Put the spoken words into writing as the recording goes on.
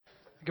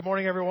Good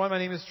morning, everyone. My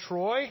name is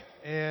Troy,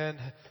 and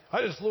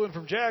I just flew in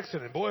from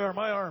Jackson, and boy, are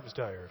my arms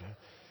tired.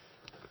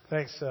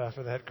 Thanks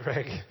for that,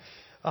 Greg.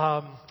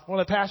 One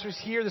of the pastors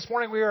here. This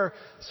morning we are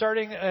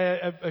starting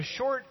a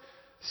short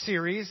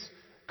series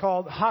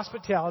called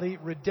Hospitality,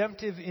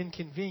 Redemptive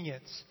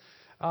Inconvenience.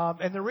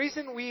 And the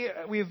reason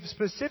we've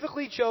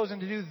specifically chosen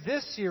to do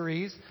this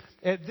series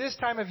at this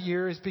time of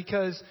year is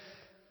because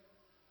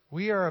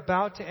we are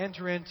about to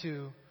enter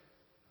into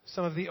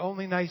some of the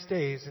only nice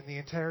days in the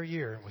entire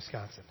year in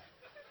Wisconsin.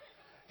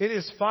 It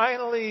is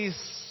finally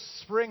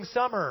spring,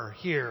 summer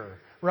here,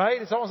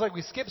 right? It's almost like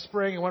we skipped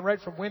spring and went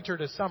right from winter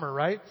to summer,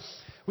 right?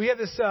 We have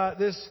this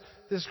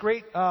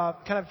great kind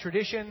of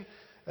tradition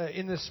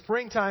in the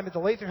springtime at the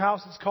Lather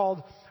House. It's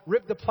called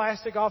Rip the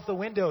Plastic Off the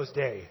Windows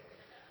Day,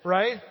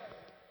 right?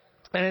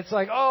 And it's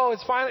like, oh,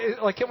 it's finally,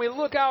 like, can we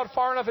look out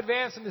far enough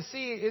advance and to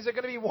see, is it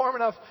going to be warm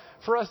enough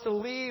for us to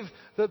leave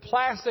the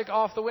plastic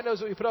off the windows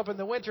that we put up in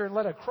the winter and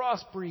let a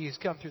cross breeze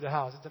come through the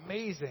house? It's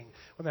amazing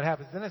when that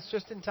happens. Then it's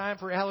just in time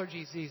for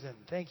allergy season.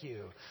 Thank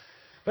you.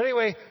 But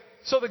anyway,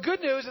 so the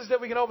good news is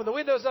that we can open the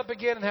windows up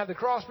again and have the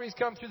cross breeze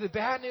come through. The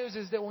bad news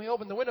is that when we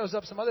open the windows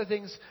up, some other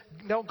things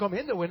don't come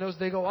in the windows,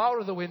 they go out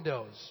of the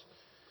windows.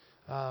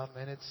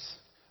 And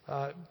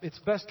it's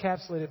best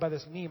encapsulated by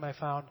this meme I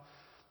found.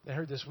 I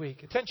heard this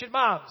week. Attention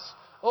moms,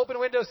 open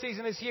window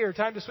season is here.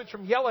 Time to switch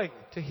from yelling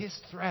to his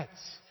threats.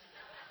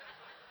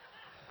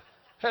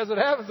 As it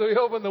happens when we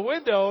open the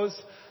windows,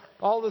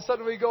 all of a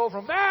sudden we go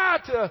from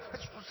that to,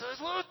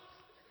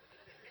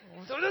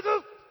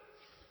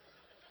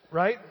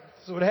 right?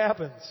 That's what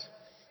happens.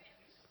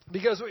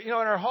 Because, in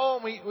our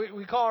home,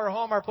 we call our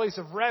home our place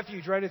of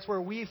refuge, right? It's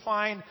where we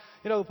find,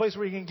 the place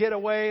where you can get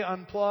away,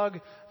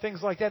 unplug,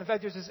 things like that. In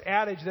fact, there's this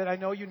adage that I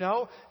know you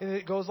know, and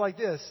it goes like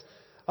this.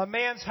 A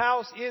man's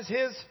house is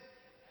his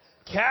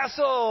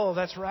castle.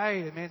 That's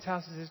right. A man's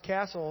house is his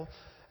castle.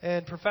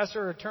 And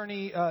Professor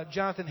Attorney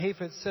Jonathan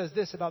Hafetz says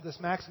this about this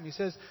maxim. He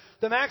says,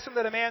 the maxim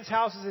that a man's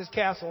house is his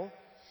castle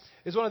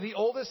is one of the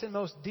oldest and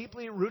most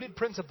deeply rooted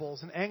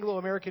principles in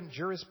Anglo-American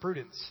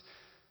jurisprudence.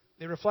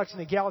 It reflects an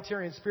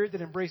egalitarian spirit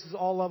that embraces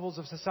all levels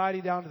of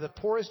society down to the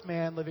poorest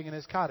man living in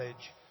his cottage.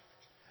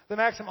 The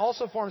maxim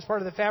also forms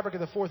part of the fabric of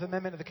the Fourth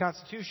Amendment of the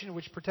Constitution,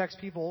 which protects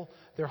people,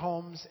 their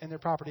homes, and their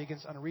property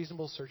against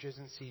unreasonable searches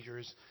and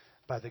seizures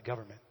by the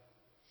government.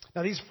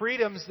 Now, these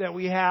freedoms that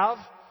we have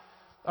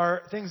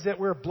are things that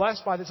we're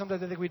blessed by that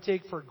sometimes I think we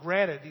take for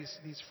granted,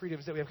 these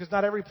freedoms that we have, because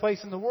not every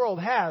place in the world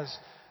has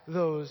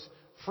those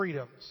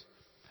freedoms.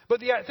 But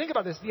think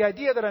about this. The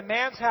idea that a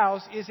man's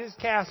house is his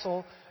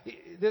castle,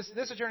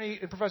 this attorney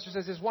and professor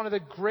says, is one of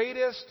the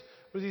greatest,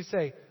 what does he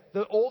say,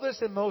 the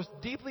oldest and most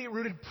deeply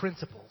rooted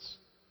principles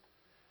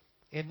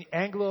in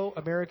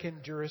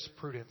Anglo-American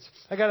jurisprudence.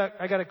 I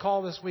got a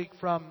call this week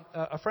from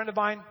a friend of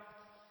mine,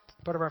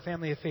 part of our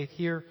family of faith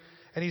here,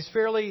 and he's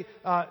fairly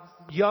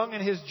young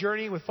in his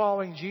journey with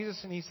following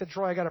Jesus, and he said,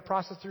 Troy, I got to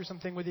process through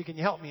something with you. Can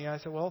you help me? And I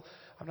said, well,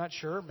 I'm not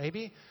sure.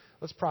 Maybe.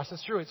 Let's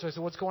process through it. So I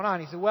said, what's going on?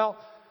 He said, well,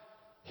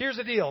 here's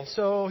the deal.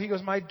 So he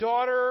goes, my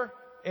daughter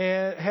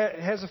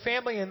has a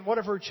family, and one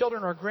of her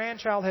children or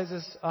grandchild has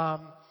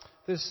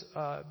this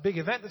big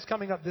event that's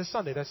coming up this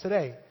Sunday. That's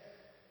today.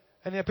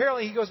 And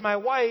apparently, he goes, my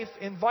wife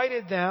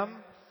invited them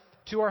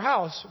to our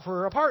house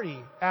for a party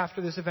after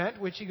this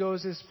event, which he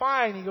goes is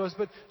fine. He goes,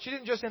 but she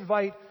didn't just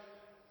invite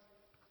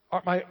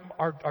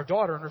our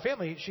daughter and her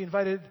family. She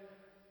invited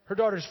her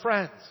daughter's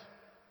friends.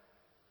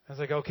 I was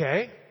like,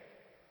 okay.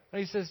 And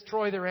he says,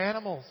 Troy, they're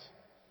animals.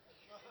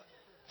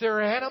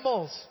 They're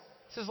animals.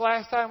 This is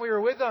last time we were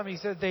with them. He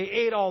said they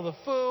ate all the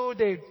food.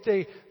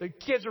 The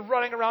kids were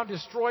running around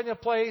destroying the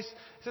place.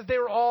 He said they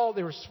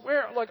were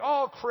swearing, like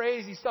all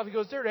crazy stuff. He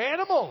goes, they're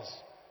animals.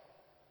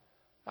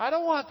 I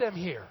don't want them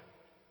here.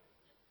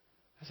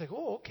 I was like,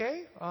 oh,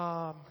 okay.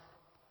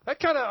 That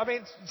kind of,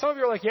 some of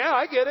you are like, yeah,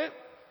 I get it.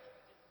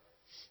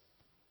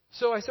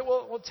 So I said,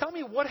 well, tell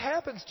me what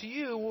happens to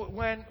you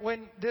when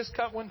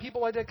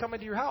people like that come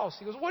into your house.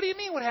 He goes, what do you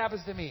mean what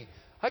happens to me?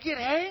 I get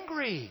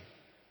angry.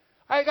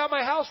 I got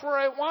my house where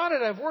I want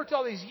it. I've worked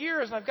all these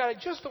years and I've got it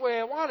just the way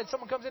I want it.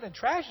 Someone comes in and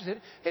trashes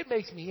it. It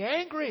makes me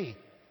angry.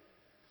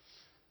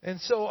 And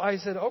so I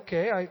said,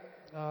 okay.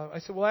 I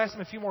said, well, ask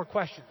him a few more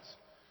questions.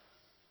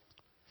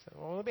 I said,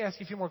 well, let me ask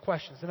you a few more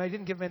questions. And I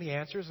didn't give him any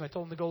answers, and I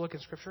told him to go look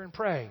in Scripture and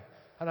pray.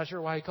 I'm not sure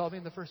why he called me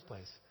in the first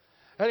place.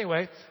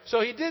 Anyway,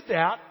 so he did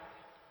that.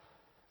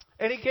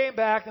 And he came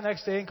back the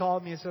next day and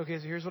called me and said, okay,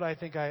 so here's what I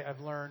think I've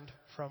learned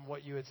from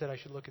what you had said I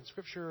should look in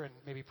Scripture and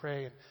maybe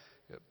pray. And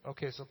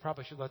okay, so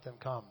probably should let them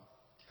come.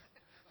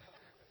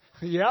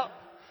 Yep.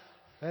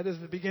 That is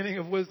the beginning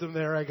of wisdom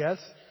there, I guess.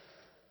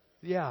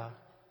 Yeah.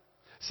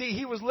 See,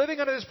 he was living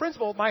under this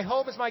principle, my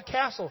home is my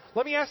castle.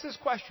 Let me ask this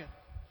question.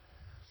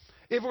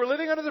 If we're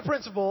living under the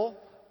principle,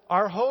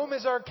 our home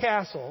is our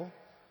castle,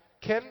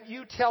 can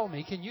you tell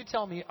me,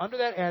 under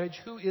that adage,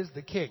 who is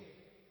the king?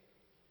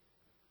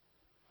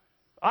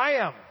 I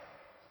am.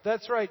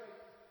 That's right.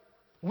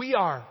 We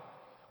are.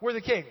 We're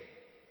the king.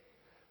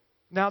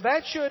 Now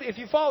that should, if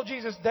you follow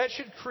Jesus, that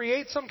should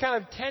create some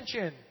kind of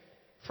tension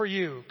for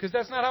you. Because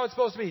that's not how it's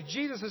supposed to be.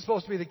 Jesus is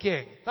supposed to be the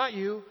king. Not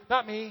you.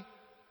 Not me.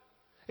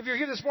 If you're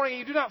here this morning and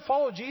you do not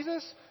follow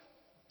Jesus,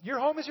 your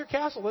home is your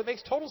castle. It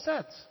makes total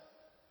sense.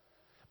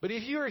 But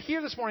if you are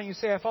here this morning and you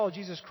say, I follow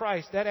Jesus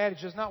Christ, that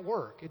adage does not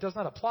work. It does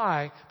not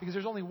apply because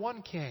there's only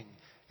one king.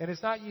 And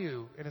it's not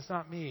you and it's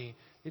not me.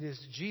 It is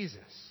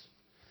Jesus.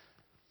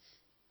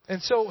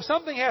 And so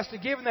something has to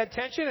give in that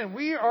tension, and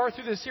we are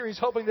through this series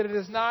hoping that it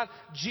is not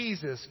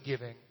Jesus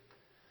giving.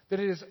 That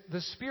it is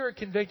the Spirit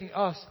convicting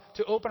us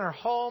to open our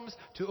homes,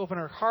 to open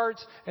our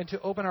hearts, and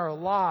to open our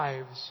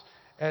lives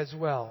as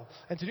well.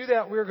 And to do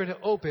that, we're going to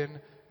open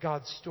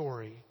God's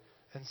story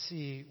and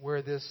see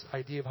where this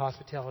idea of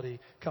hospitality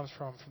comes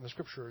from the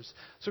Scriptures.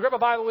 So grab a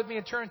Bible with me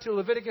and turn to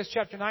Leviticus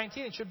chapter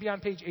 19. It should be on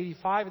page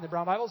 85 in the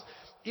Brown Bibles.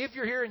 If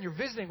you're here and you're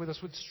visiting with us,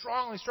 we'd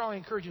strongly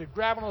encourage you to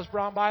grab one of those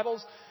Brown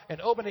Bibles and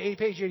open to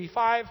page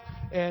 85.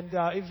 And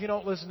if you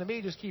don't listen to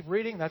me, just keep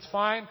reading. That's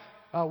fine.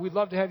 We'd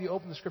love to have you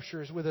open the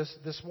Scriptures with us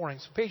this morning.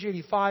 So page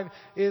 85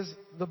 is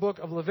the book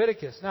of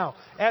Leviticus. Now,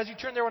 as you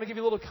turn there, I want to give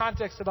you a little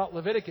context about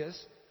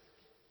Leviticus.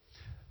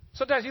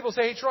 Sometimes people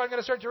say, hey, Troy, I'm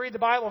going to start to read the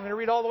Bible. I'm going to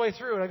read all the way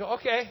through. And I go,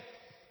 okay.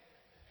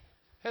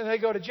 And they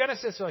go to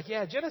Genesis. They're like,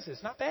 yeah, Genesis,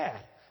 not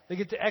bad. They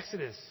get to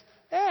Exodus.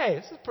 Hey,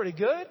 this is pretty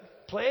good.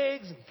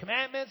 Plagues and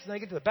commandments. And they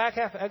get to the back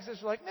half of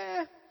Exodus. They're like,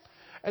 meh.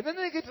 And then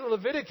they get to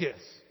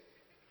Leviticus.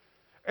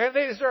 And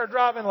they start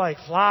dropping like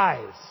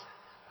flies.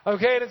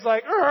 Okay, and it's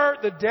like,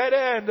 the dead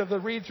end of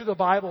the read through the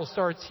Bible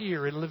starts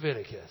here in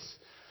Leviticus.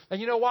 And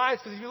you know why?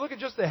 It's because if you look at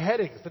just the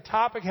headings, the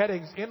topic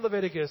headings in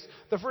Leviticus,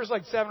 the first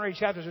like 7 or 8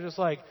 chapters are just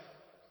like,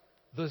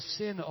 the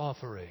sin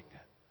offering,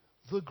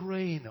 the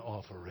grain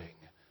offering,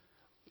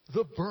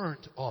 the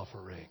burnt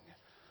offering,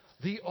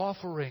 the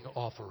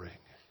offering.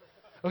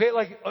 Okay,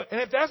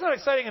 and if that's not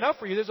exciting enough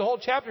for you, there's a whole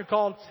chapter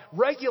called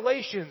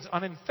Regulations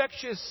on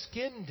Infectious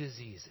Skin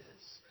Diseases.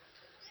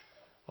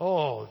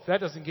 Oh, if that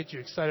doesn't get you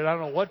excited, I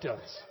don't know what does.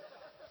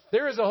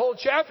 There is a whole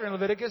chapter in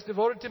Leviticus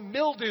devoted to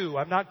mildew.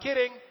 I'm not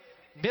kidding.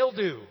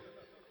 Mildew.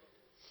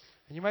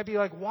 And you might be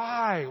like,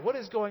 why? What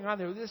is going on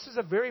there? This is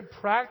a very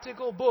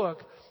practical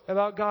book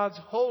about God's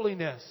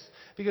holiness.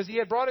 Because He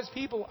had brought His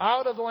people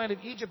out of the land of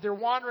Egypt. They're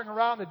wandering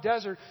around the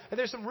desert. And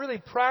there's some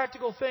really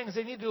practical things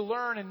they need to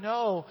learn and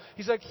know.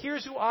 He's like,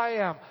 here's who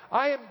I am.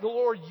 I am the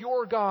Lord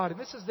your God. And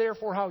this is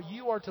therefore how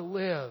you are to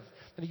live.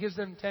 And He gives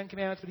them 10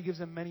 commandments, but He gives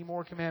them many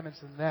more commandments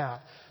than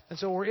that. And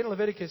so we're in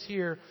Leviticus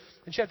here.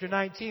 In chapter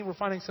 19, we're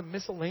finding some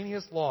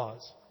miscellaneous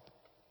laws.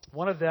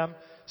 One of them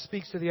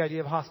speaks to the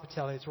idea of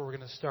hospitality. That's where we're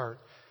going to start.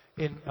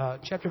 In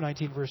chapter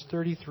 19, verse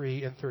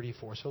 33 and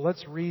 34. So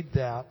let's read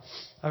that.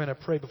 I'm going to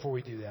pray before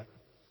we do that.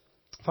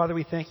 Father,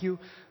 we thank You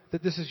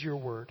that this is Your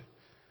word.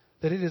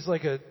 That it is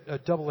like a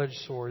double-edged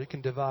sword. It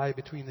can divide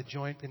between the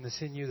joint and the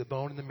sinew, the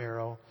bone and the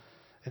marrow.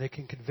 And it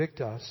can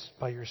convict us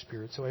by Your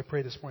Spirit. So I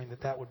pray this morning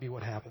that would be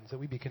what happens. That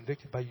we be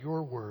convicted by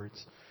Your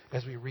words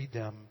as we read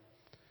them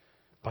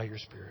by Your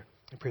Spirit.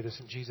 I pray this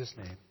in Jesus'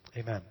 name.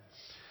 Amen.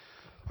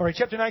 All right,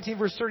 chapter 19,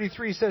 verse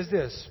 33 says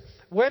this.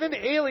 When an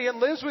alien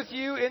lives with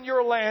you in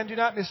your land, do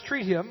not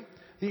mistreat him.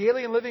 The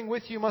alien living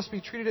with you must be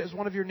treated as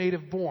one of your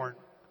native born.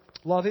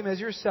 Love him as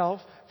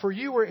yourself, for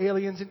you were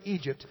aliens in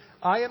Egypt.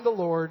 I am the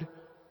Lord,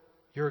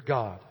 your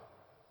God.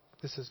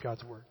 This is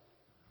God's word.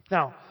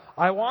 Now,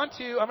 I'm going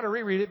to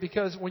reread it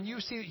because when you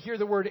hear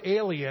the word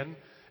alien,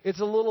 it's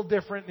a little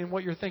different in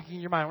what you're thinking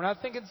in your mind. We're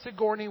not thinking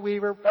Sigourney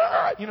Weaver,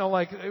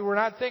 we're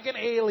not thinking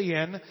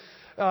alien.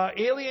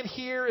 Alien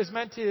here is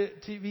meant to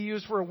be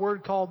used for a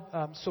word called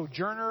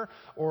sojourner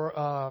or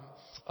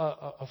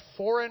a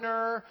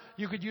foreigner.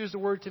 You could use the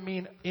word to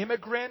mean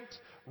immigrant,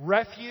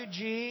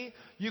 refugee.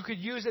 You could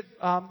use it,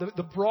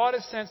 the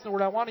broadest sense, the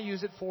word I want to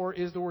use it for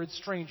is the word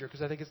stranger,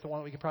 because I think it's the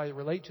one that we can probably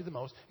relate to the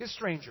most, is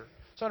stranger.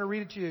 So I'm going to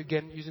read it to you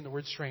again using the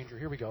word stranger.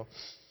 Here we go.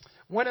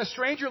 When a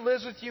stranger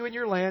lives with you in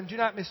your land, do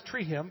not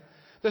mistreat him.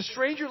 The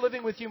stranger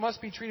living with you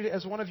must be treated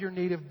as one of your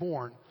native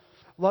born.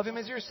 Love him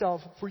as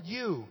yourself, for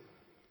you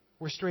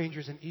were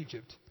strangers in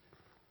Egypt.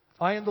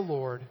 I am the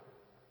Lord,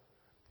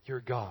 your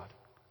God.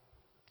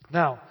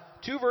 Now,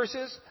 2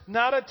 verses,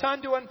 not a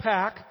ton to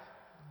unpack,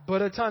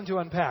 but a ton to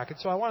unpack. And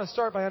so I want to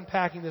start by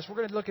unpacking this. We're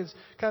going to look at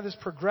kind of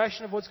this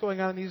progression of what's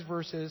going on in these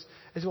verses,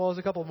 as well as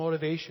a couple of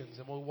motivations,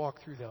 and we'll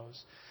walk through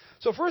those.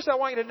 So first I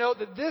want you to note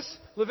that this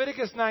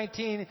Leviticus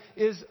 19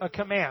 is a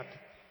command.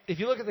 If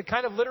you look at the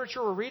kind of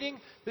literature we're reading,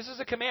 this is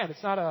a command.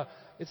 It's not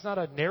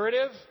a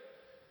narrative.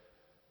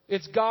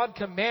 It's God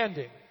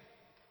commanding.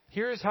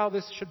 Here's how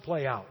this should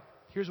play out.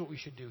 Here's what we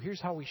should do. Here's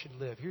how we should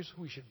live. Here's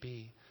who we should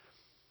be.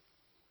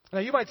 Now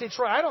you might say,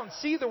 Troy, I don't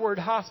see the word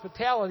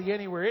hospitality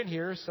anywhere in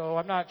here, so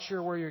I'm not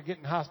sure where you're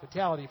getting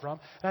hospitality from.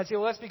 And I'd say,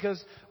 well, that's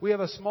because we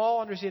have a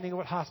small understanding of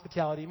what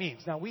hospitality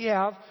means. Now we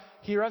have,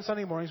 here on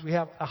Sunday mornings, we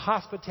have a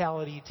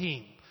hospitality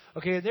team.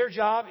 Okay, and their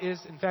job is,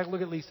 in fact,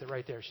 look at Lisa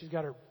right there. She's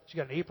got an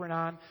apron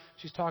on.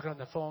 She's talking on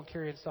the phone,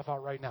 carrying stuff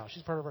out right now.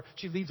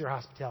 She leads our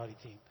hospitality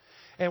team.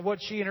 And what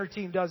she and her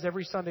team does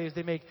every Sunday is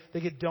they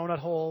get donut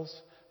holes,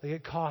 they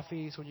get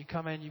coffee. So when you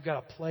come in, you've got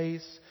a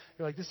place.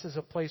 You're like, this is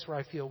a place where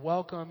I feel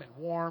welcome and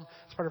warm.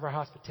 It's part of our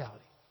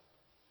hospitality.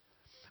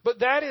 But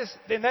that is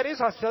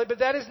hospitality, but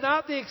that is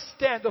not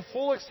the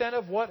full extent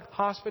of what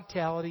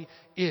hospitality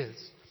is.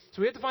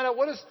 So we have to find out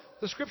what does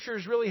the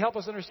Scriptures really help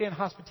us understand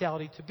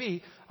hospitality to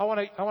be. I want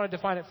to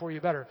define it for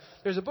you better.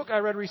 There's a book I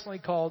read recently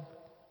called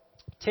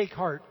Take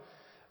Heart,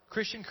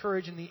 Christian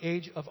Courage in the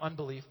Age of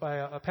Unbelief by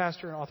a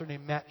pastor and author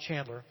named Matt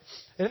Chandler.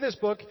 And in this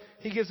book,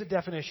 he gives a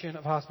definition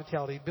of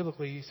hospitality.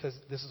 Biblically, he says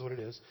this is what it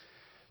is: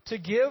 to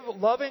give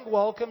loving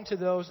welcome to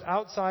those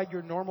outside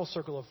your normal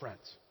circle of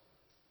friends.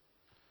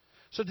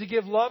 So to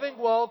give loving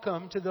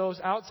welcome to those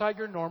outside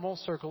your normal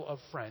circle of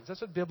friends.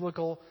 That's what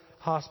biblical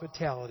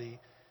hospitality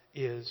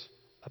is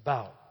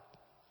about.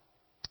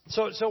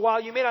 So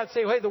while you may not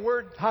say, hey, the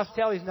word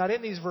hospitality is not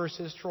in these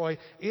verses, Troy,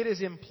 it is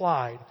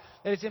implied.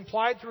 And it's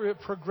implied through a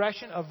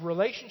progression of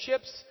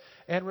relationships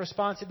and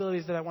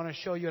responsibilities that I want to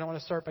show you, and I want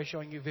to start by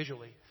showing you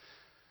visually.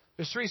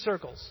 There's 3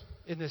 circles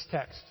in this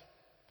text.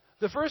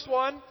 The first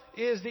one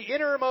is the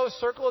innermost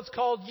circle. It's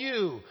called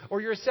you, or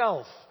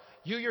yourself.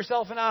 You,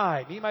 yourself, and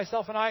I. Me,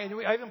 myself, and I. And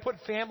I even put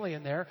family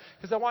in there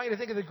because I want you to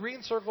think of the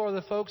green circle are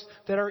the folks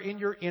that are in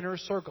your inner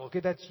circle.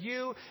 Okay, that's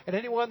you and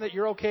anyone that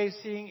you're okay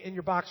seeing in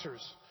your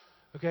boxers.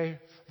 Okay,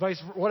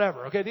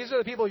 whatever. Okay, these are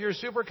the people you're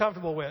super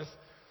comfortable with.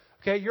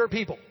 Okay, your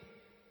people.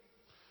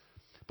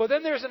 But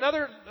then there's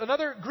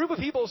another group of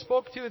people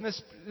spoke to in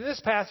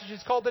this passage.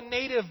 It's called the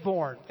native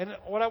born. And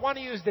what I want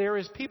to use there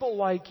is people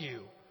like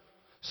you.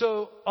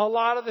 So a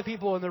lot of the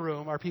people in the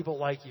room are people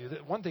like you.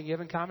 One thing you have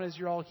in common is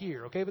you're all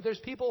here, okay? But there's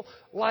people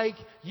like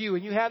you,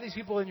 and you have these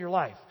people in your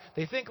life.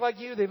 They think like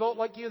you, they vote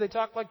like you, they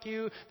talk like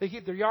you, they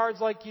keep their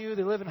yards like you,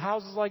 they live in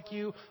houses like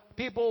you.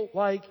 People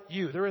like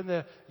you. They're in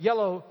the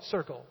yellow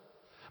circle.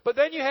 But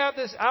then you have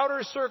this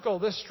outer circle,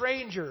 the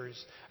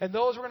strangers, and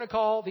those we're going to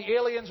call the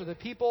aliens or the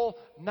people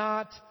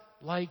not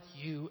like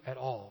you at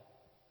all.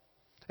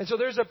 And so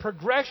there's a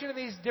progression in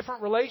these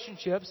different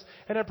relationships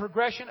and a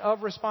progression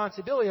of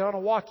responsibility. I want to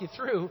walk you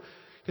through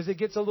because it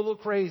gets a little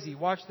crazy.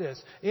 Watch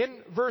this.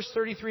 In verse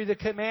 33, the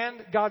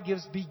command God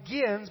gives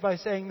begins by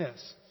saying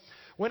this: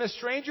 when a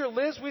stranger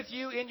lives with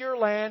you in your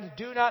land,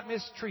 do not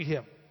mistreat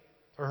him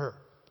or her.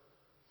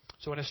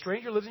 So when a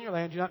stranger lives in your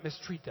land, do not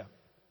mistreat them.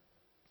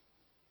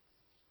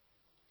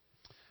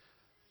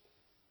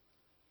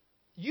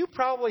 You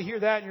probably hear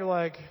that and you're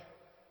like,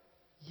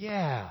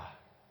 yeah,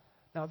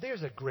 now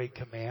there's a great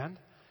command.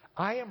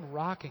 I am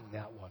rocking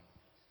that one.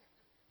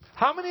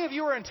 How many of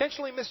you are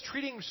intentionally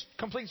mistreating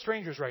complete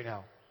strangers right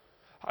now?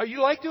 Are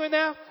you like doing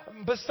that?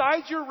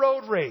 Besides your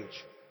road rage.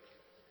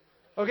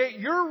 Okay,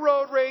 your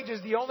road rage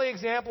is the only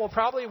example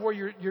probably where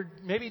you're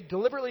maybe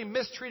deliberately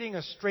mistreating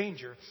a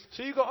stranger.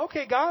 So you go,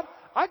 okay, God,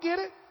 I get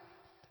it.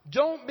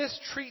 Don't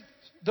mistreat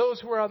those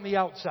who are on the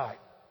outside.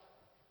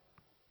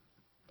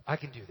 I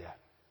can do that.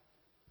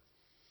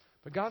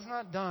 But God's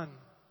not done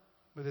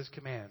with His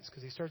commands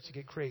because He starts to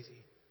get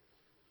crazy.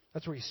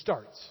 That's where He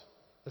starts.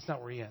 That's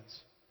not where He ends.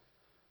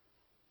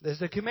 As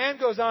the command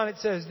goes on, it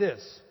says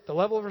this: the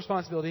level of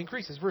responsibility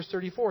increases. Verse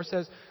 34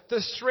 says, the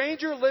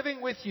stranger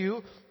living with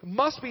you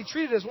must be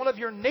treated as one of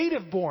your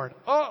native born.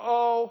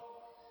 Uh-oh,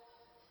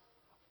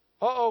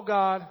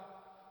 God.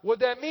 What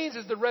that means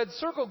is the red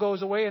circle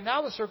goes away, and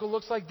now the circle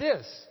looks like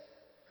this.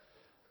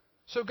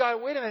 So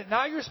God, wait a minute.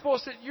 Now you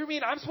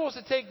mean I'm supposed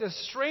to take the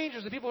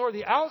strangers, the people who are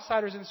the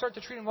outsiders, and start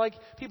to treat them like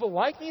people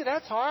like me?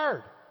 That's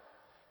hard.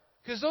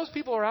 Because those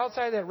people are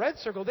outside that red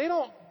circle. They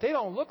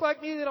don't look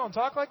like me. They don't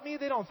talk like me.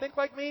 They don't think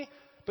like me.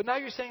 But now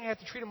you're saying I have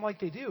to treat them like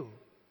they do.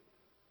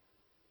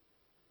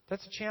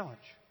 That's a challenge.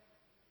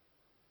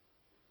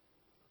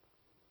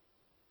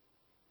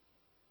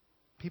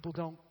 People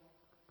don't.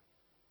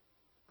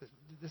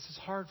 This is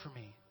hard for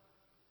me.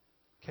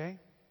 Okay?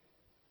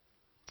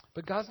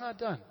 But God's not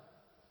done.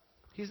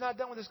 He's not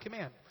done with His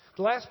command.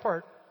 The last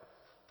part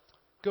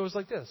goes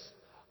like this: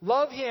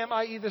 love him,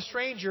 i.e. the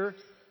stranger,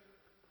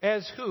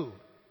 as who?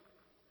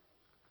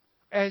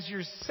 As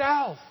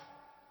yourself.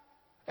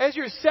 As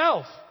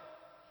yourself.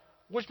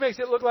 Which makes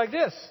it look like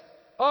this.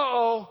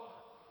 Uh-oh.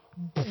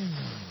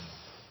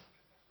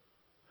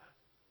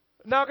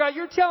 Now, God,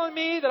 you're telling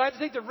me that I have to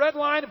take the red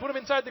line and put them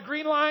inside the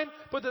green line?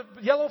 Put the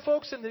yellow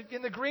folks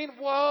in the green?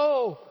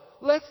 Whoa.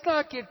 Let's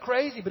not get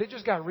crazy. But it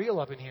just got real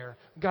up in here.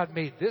 God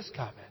made this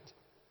comment.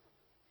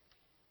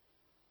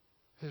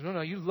 He says,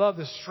 no, you love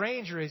the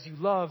stranger as you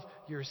love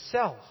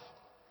yourself.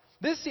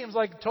 This seems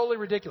like totally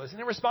ridiculous. And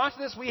in response to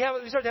this, we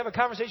start to have a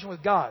conversation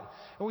with God.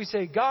 And we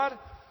say, God,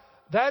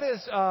 that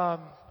is, I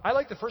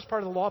like the first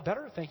part of the law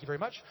better. Thank you very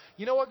much.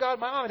 You know what, God?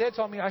 My mom and dad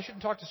told me I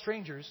shouldn't talk to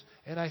strangers,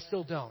 and I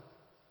still don't.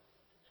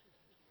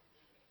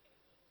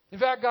 In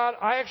fact, God,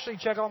 I actually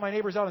check all my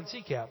neighbors out on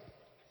CCAP.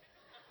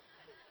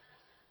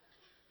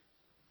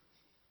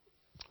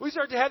 We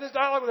start to have this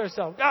dialogue with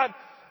ourselves. God,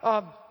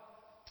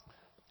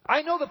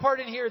 I know the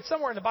part in here, it's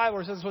somewhere in the Bible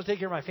where it says I'm supposed to take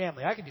care of my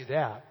family. I can do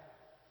that.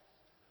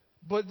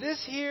 But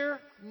this here,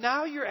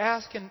 now you're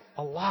asking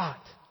a lot.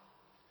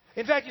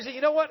 In fact, you say,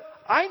 you know what?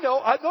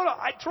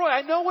 Troy,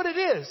 I know what it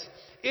is.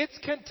 It's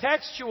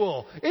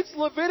contextual. It's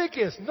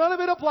Leviticus. None of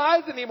it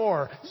applies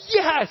anymore.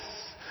 Yes!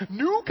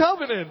 New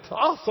covenant.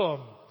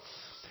 Awesome.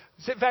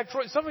 In fact,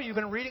 Troy, some of you have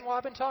been reading while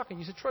I've been talking.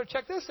 You said, Troy,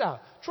 check this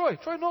out. Troy,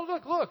 no,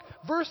 look.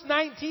 Verse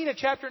 19 of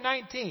chapter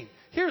 19.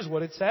 Here's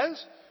what it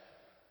says.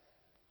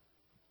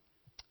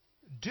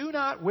 Do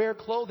not wear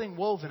clothing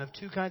woven of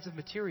two kinds of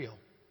material.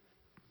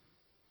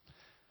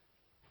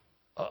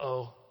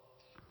 Uh-oh.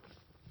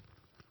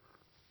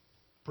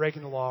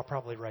 Breaking the law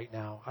probably right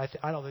now.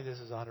 I don't think this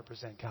is 100%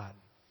 cotton.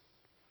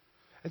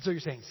 And so you're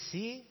saying,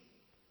 see,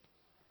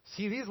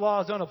 these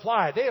laws don't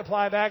apply. They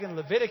apply back in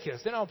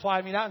Leviticus. They don't apply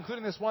to me now,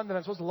 including this one that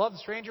I'm supposed to love the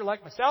stranger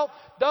like myself.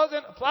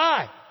 Doesn't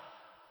apply.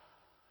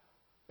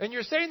 And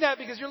you're saying that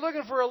because you're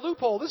looking for a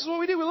loophole. This is what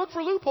we do. We look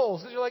for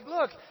loopholes. Because you're like,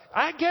 look,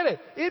 I get it.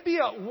 It'd be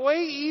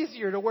way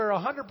easier to wear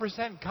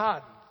 100%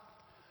 cotton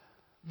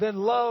than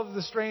love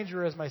the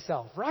stranger as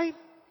myself, right?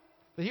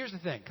 But here's the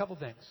thing, a couple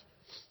things.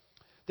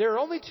 There are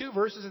only 2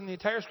 verses in the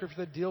entire Scripture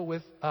that deal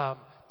with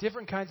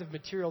different kinds of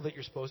material that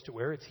you're supposed to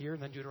wear. It's here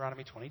and then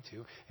Deuteronomy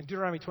 22. In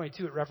Deuteronomy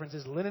 22, it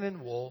references linen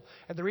and wool.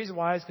 And the reason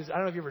why is because I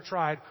don't know if you ever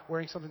tried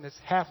wearing something that's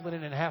half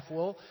linen and half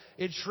wool.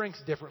 It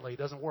shrinks differently. It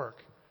doesn't work.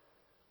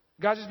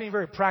 God's just being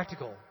very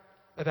practical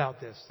about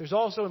this. There's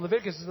also in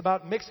Leviticus, it's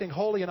about mixing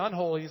holy and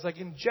unholy. It's like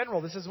in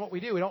general, this is what we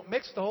do. We don't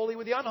mix the holy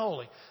with the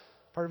unholy.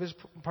 Part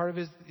of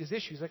his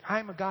issue. He's like,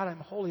 I'm a God, I'm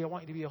holy. I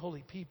want you to be a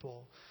holy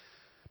people.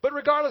 But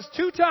regardless,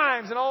 2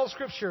 times in all of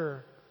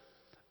Scripture,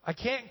 I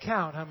can't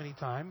count how many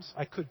times.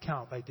 I could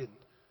count, but I didn't.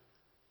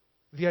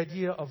 The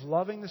idea of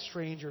loving the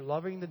stranger,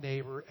 loving the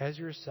neighbor as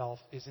yourself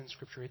is in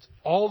Scripture. It's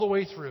all the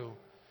way through.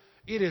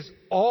 It is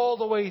all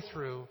the way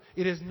through.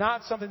 It is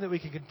not something that we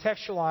can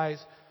contextualize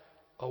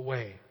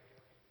away.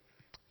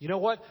 You know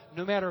what?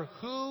 No matter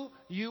who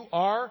you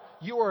are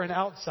an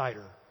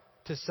outsider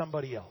to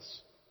somebody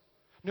else.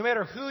 No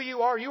matter who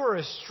you are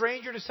a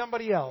stranger to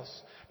somebody else.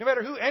 No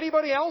matter who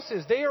anybody else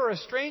is, they are a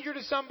stranger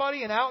to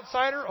somebody, an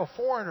outsider, a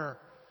foreigner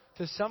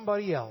to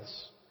somebody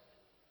else.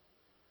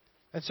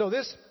 And so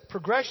this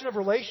progression of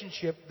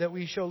relationship that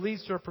we show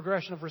leads to a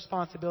progression of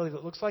responsibility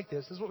that looks like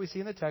this. This is what we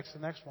see in the text, the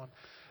next one.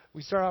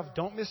 We start off,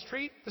 don't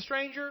mistreat the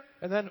stranger,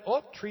 and then,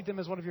 treat them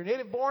as one of your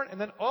native born, and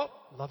then,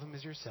 love them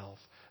as yourself.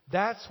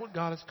 That's what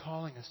God is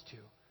calling us to.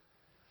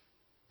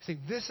 See,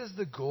 this is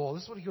the goal.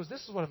 This is what He goes,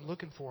 this is what I'm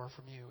looking for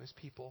from you as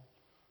people.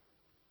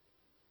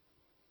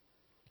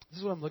 This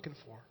is what I'm looking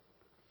for.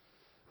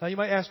 Now you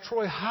might ask,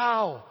 Troy,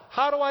 how?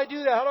 How do I do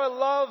that? How do I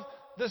love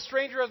the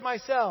stranger as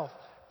myself?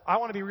 I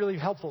want to be really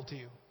helpful to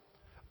you.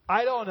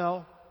 I don't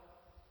know.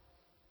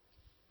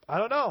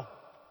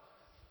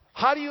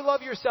 How do you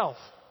love yourself?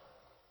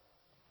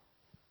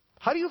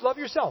 How do you love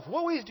yourself?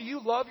 What ways do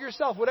you love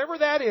yourself? Whatever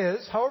that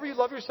is, however you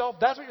love yourself,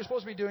 that's what you're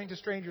supposed to be doing to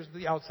strangers, to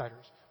the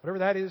outsiders. Whatever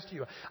that is to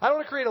you. I don't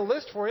want to create a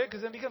list for you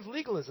because then it becomes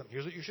legalism.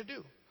 Here's what you should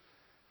do.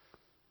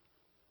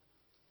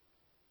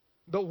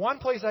 But one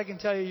place I can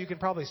tell you can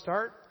probably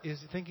start is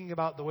thinking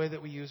about the way that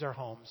we use our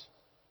homes.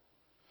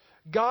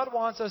 God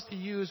wants us to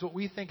use what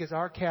we think is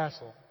our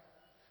castle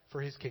for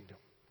His kingdom.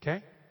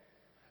 Okay?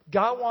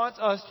 God wants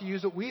us to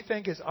use what we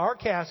think is our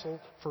castle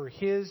for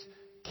His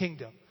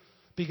kingdom.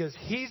 Because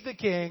He's the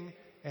king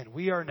and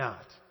we are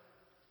not.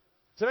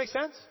 Does that make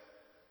sense?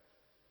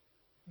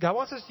 God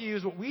wants us to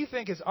use what we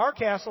think is our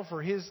castle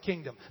for His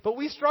kingdom. But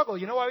we struggle.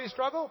 You know why we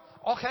struggle?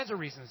 All kinds of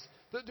reasons.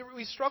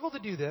 We struggle to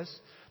do this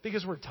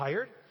because we're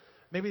tired.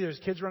 Maybe there's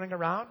kids running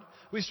around.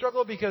 We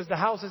struggle because the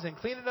house isn't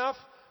clean enough.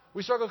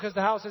 We struggle because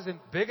the house isn't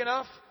big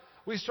enough.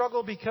 We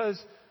struggle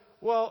because,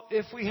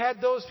 if we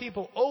had those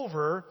people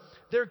over,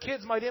 their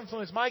kids might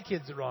influence my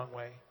kids the wrong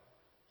way.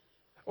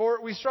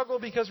 Or we struggle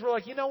because we're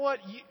like, you know what,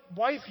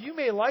 wife, you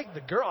may like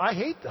the girl. I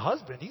hate the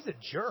husband. He's a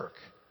jerk.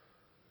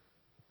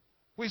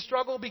 We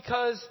struggle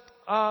because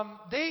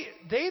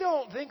they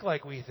don't think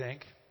like we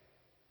think.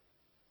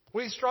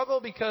 We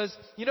struggle because,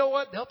 you know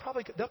what, they'll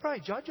probably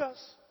judge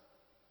us.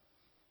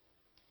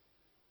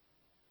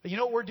 But you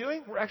know what we're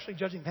doing? We're actually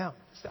judging them.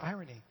 It's the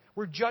irony.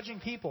 We're judging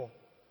people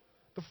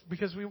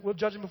because we'll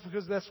judge them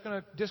because that's going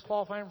to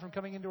disqualify them from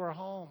coming into our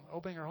home,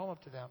 opening our home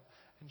up to them,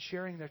 and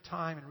sharing their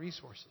time and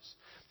resources.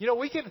 You know,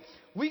 we can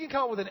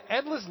come up with an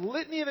endless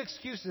litany of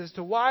excuses as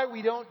to why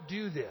we don't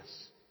do this.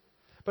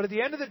 But at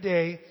the end of the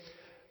day,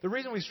 the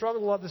reason we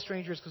struggle to love the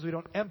stranger is because we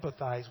don't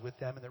empathize with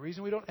them. And the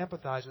reason we don't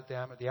empathize with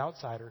them, or the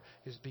outsider,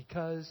 is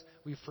because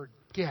we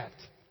forget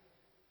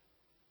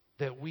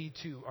that we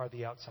too are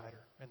the outsider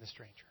and the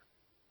stranger.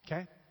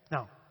 Okay?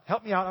 Now,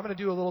 help me out. I'm going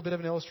to do a little bit of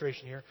an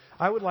illustration here.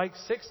 I would like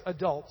 6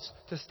 adults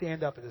to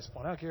stand up at this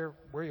point. I don't care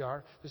where you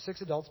are. There's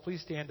 6 adults.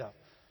 Please stand up.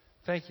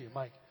 Thank you,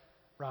 Mike.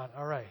 Ron.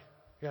 All right.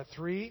 I got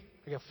 3.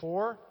 I got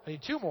 4. I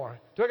need 2 more.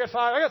 Do I got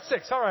 5? I got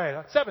 6. All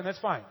right. 7. That's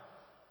fine.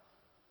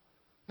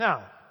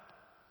 Now,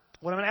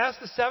 what I'm going to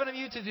ask the 7 of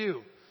you to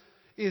do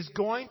is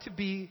going to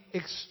be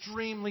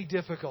extremely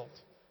difficult.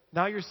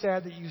 Now you're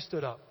sad that you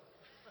stood up.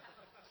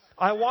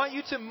 I want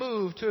you to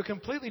move to a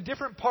completely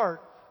different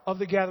part of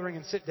the gathering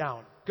and sit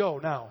down. Go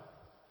now.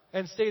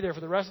 And stay there for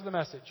the rest of the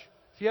message.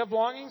 If you have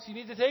belongings you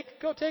need to take,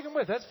 go take them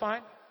with. That's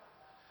fine.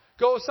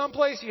 Go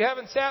someplace you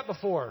haven't sat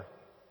before.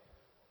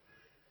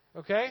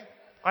 Okay?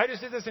 I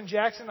just did this in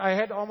Jackson. I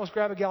had to almost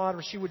grab a gal out of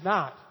her. She would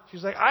not. She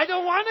was like, I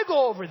don't want to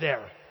go over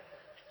there.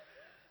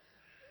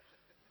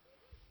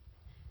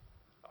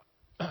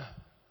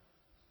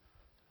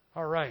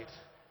 All right.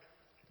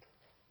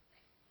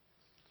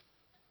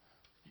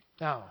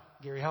 Now,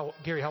 Gary, how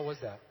was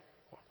that?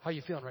 How are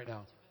you feeling right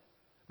now?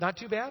 Not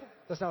too bad?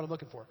 That's not what I'm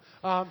looking for.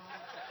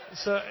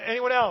 So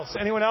anyone else?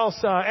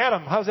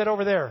 Adam, how's that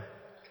over there?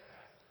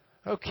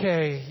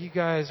 Okay, you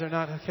guys are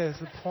not, okay, that's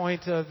the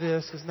point of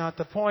this is not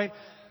the point.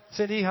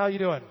 Cindy, how you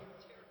doing?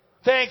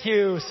 Thank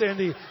you,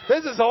 Cindy.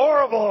 This is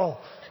horrible.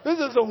 This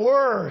is the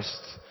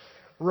worst.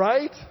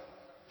 Right?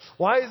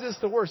 Why is this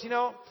the worst?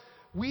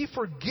 We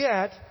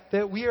forget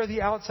that we are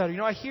the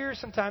outsider. I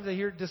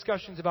hear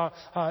discussions about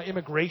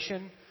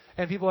immigration,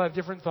 and people have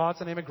different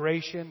thoughts on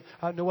immigration.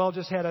 Noel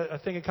just had a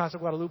thing in Casa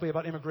Guadalupe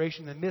about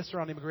immigration, the myths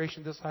around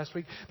immigration this last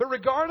week. But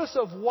regardless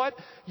of what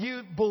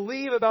you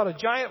believe about a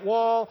giant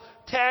wall,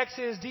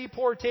 taxes,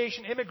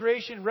 deportation,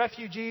 immigration,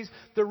 refugees,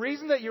 the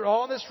reason that you're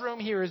all in this room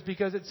here is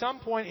because at some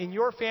point in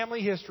your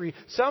family history,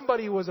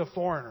 somebody was a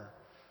foreigner.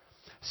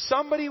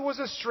 Somebody was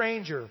a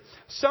stranger.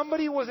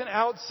 Somebody was an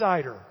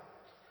outsider.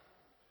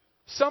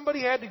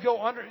 Somebody had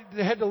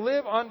to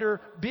live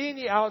under being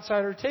the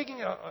outsider, taking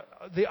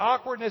the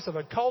awkwardness of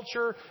a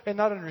culture and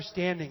not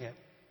understanding it.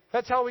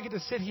 That's how we get to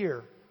sit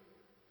here.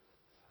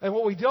 And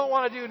what we don't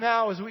want to do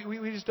now is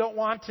we just don't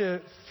want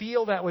to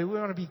feel that way. We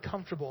want to be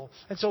comfortable.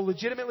 And so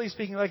legitimately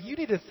speaking, you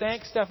need to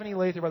thank Stephanie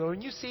Lather, by the way.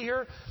 When you see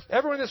her,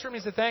 everyone in this room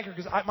needs to thank her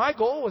because my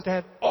goal was to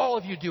have all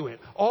of you do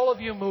it. All of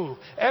you move.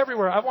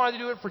 Everywhere. I wanted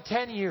to do it for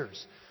 10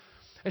 years.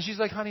 And she's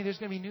like, honey, there's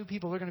going to be new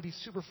people. They're going to be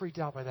super freaked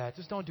out by that.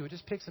 Just don't do it.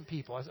 Just pick some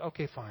people. I said,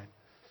 okay, fine.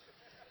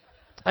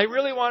 I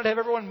really wanted to have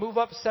everyone move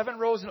up 7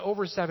 rows and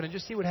over 7 and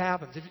just see what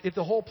happens, if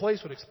the whole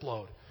place would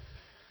explode.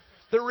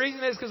 The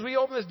reason is because we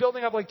opened this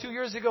building up 2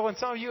 years ago, and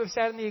some of you have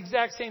sat in the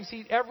exact same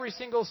seat every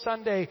single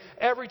Sunday,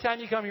 every time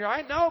you come here.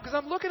 I know, because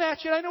I'm looking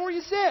at you and I know where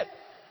you sit.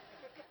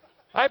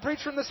 I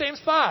preach from the same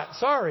spot.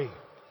 Sorry.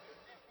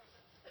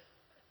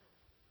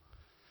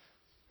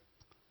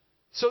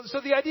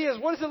 So the idea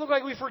is, what does it look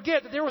like we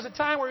forget that there was a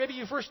time where maybe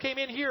you first came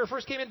in here, or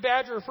first came in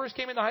Badger, or first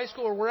came into high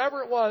school, or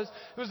wherever it was.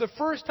 It was the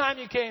first time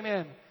you came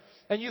in,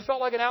 and you felt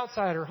like an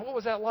outsider. What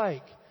was that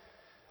like?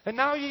 And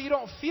now you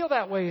don't feel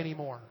that way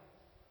anymore.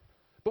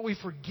 But we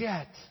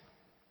forget.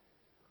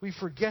 We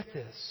forget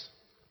this.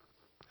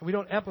 And we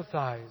don't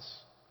empathize.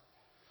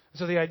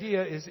 So the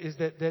idea is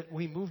that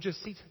we move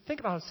just seats. Think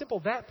about how simple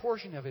that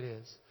portion of it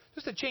is.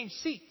 Just to change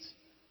seats.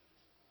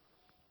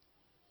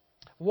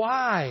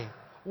 Why?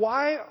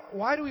 Why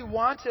do we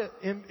want to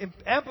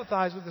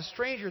empathize with the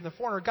stranger and the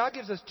foreigner? God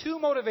gives us 2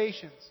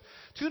 motivations.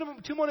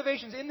 Two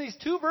motivations in these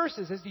 2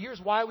 verses as to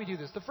here's why we do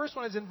this. The first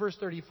one is in verse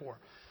 34.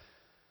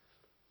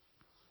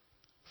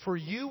 For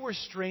you were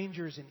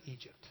strangers in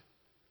Egypt.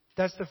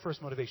 That's the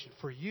first motivation.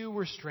 For you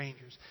were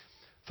strangers.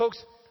 Folks,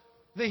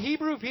 the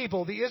Hebrew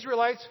people, the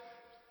Israelites,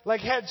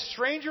 had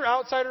stranger,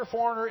 outsider,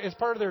 foreigner as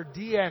part of their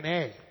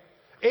DNA.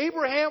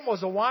 Abraham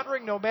was a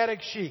wandering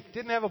nomadic sheik.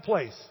 Didn't have a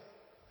place.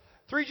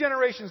 3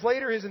 generations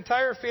later, his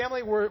entire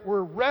family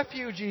were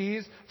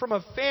refugees from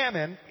a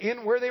famine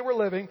in where they were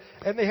living,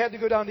 and they had to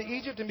go down to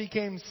Egypt and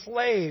became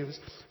slaves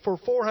for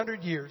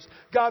 400 years.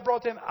 God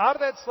brought them out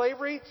of that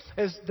slavery.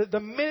 As the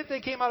minute they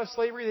came out of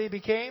slavery, they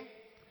became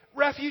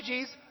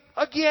refugees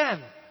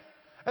again.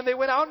 And they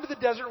went out into the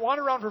desert,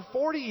 wandered around for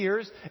 40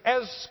 years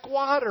as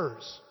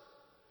squatters.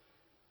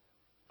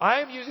 I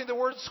am using the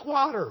word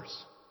squatters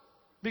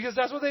because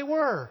that's what they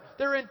were.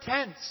 They're in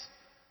tents.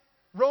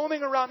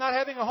 Roaming around, not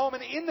having a home.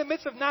 And in the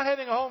midst of not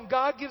having a home,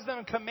 God gives them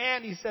a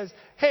command. He says,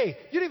 hey,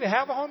 you don't even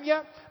have a home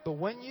yet, but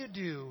when you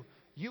do,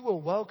 you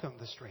will welcome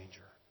the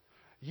stranger.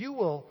 You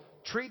will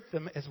treat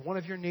them as one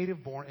of your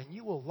native born, and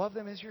you will love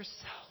them as yourself.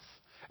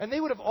 And they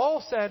would have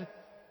all said,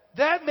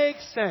 that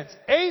makes sense.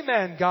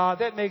 Amen, God.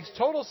 That makes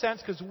total sense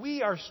because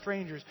we are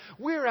strangers.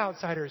 We're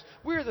outsiders.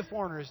 We're the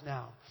foreigners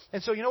now.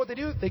 And so you know what they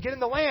do? They get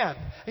in the land.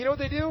 And you know what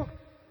they do?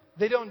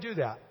 They don't do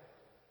that.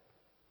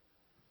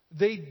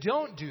 They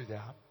don't do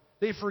that.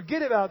 They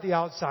forget about the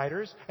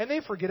outsiders, and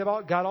they forget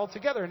about God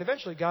altogether. And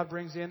eventually God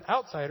brings in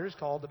outsiders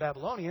called the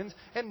Babylonians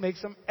and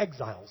makes them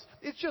exiles.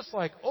 It's just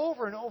like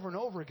over and over and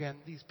over again,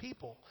 these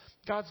people,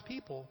 God's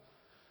people,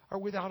 are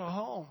without a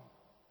home.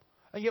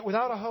 And yet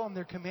without a home,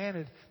 they're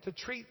commanded to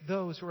treat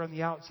those who are on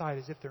the outside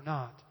as if they're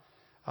not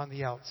on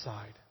the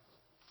outside.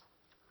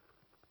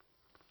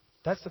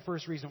 That's the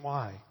first reason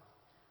why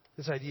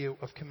this idea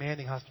of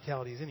commanding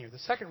hospitality is in here. The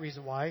second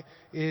reason why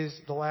is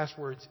the last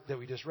words that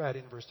we just read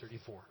in verse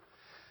 34.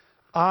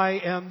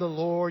 I am the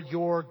Lord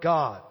your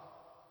God.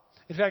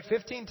 In fact,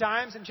 15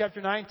 times in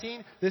chapter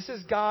 19, this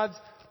is God's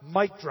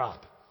mic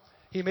drop.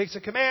 He makes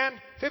a command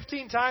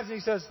 15 times and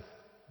he says,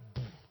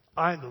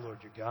 I am the Lord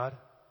your God.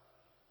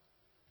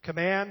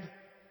 Command,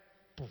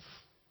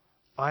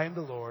 I am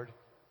the Lord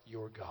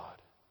your God.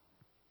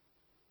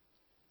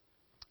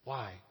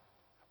 Why?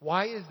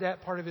 Why is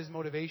that part of his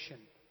motivation?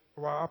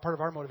 Or part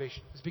of our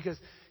motivation? It's because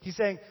he's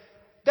saying,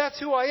 that's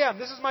who I am.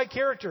 This is my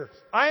character.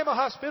 I am a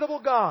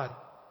hospitable God.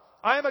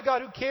 I am a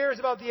God who cares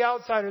about the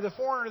outsider, the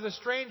foreigner, the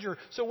stranger.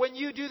 So when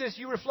you do this,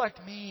 you reflect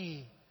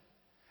me.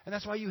 And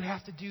that's why you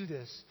have to do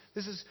this.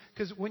 This is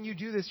because when you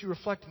do this, you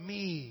reflect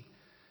me.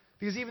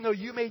 Because even though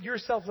you made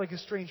yourself like a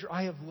stranger,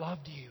 I have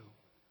loved you.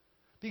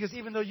 Because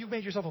even though you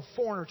made yourself a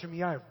foreigner to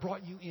me, I have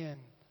brought you in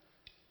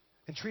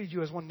and treated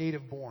you as one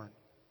native born.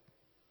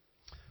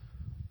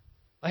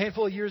 A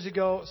handful of years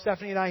ago,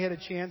 Stephanie and I had a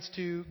chance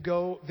to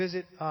go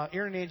visit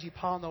Aaron and Angie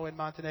Palno in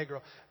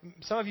Montenegro.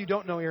 Some of you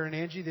don't know Aaron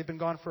and Angie. They've been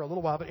gone for a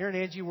little while. But Aaron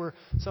and Angie were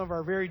some of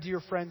our very dear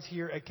friends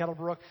here at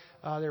Kettlebrook.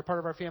 They were part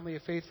of our family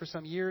of faith for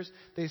some years.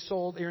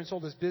 Aaron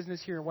sold his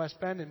business here in West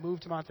Bend and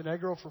moved to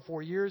Montenegro for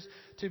 4 years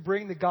to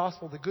bring the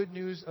gospel, the good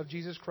news of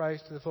Jesus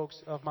Christ to the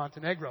folks of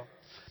Montenegro.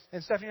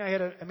 And Stephanie and I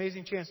had an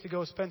amazing chance to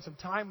go spend some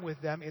time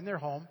with them in their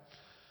home.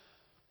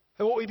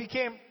 And what we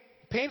became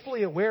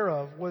painfully aware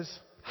of was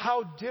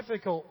how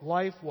difficult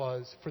life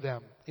was for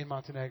them in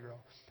Montenegro.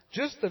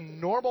 Just the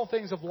normal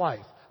things of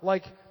life,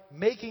 like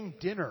making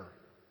dinner,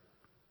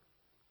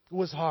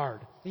 was hard.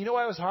 And you know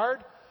why it was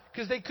hard?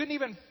 Because they couldn't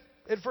even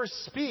at first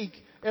speak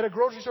at a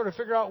grocery store to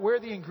figure out where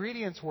the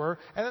ingredients were,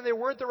 and then they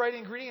weren't the right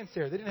ingredients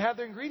there. They didn't have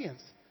their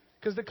ingredients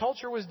because the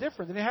culture was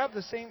different. They didn't have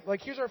the same,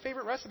 like, here's our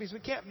favorite recipes. We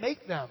can't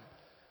make them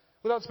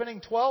without spending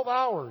 12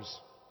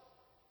 hours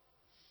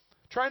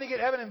trying to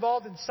get Evan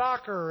involved in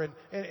soccer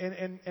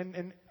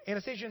and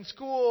Anastasia in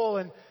school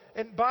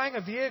and buying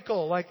a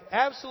vehicle, like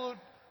absolute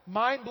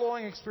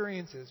mind-blowing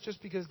experiences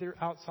just because they're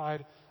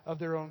outside of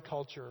their own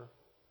culture.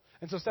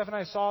 And so Steph and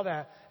I saw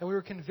that, and we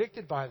were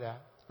convicted by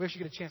that. We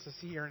actually get a chance to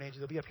see Aaron and Angie.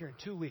 They'll be up here in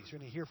 2 weeks. You're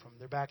going to hear from them.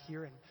 They're back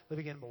here and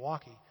living in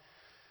Milwaukee.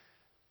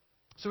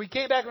 So we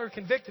came back and we were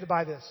convicted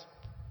by this.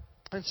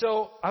 And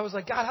so I was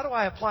like, God, how do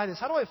I apply this?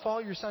 How do I follow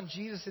your son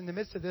Jesus in the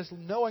midst of this,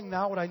 knowing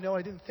now what I know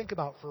I didn't think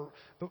about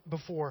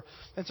before?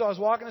 And so I was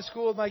walking to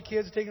school with my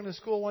kids, taking them to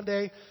school one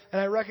day,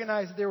 and I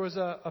recognized that there was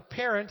a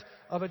parent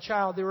of a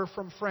child. They were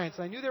from France.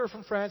 And I knew they were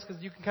from France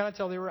because you can kind of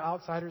tell they were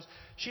outsiders.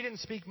 She didn't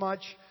speak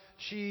much.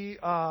 She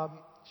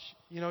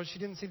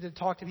didn't seem to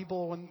talk to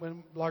people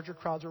when larger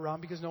crowds were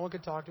around because no one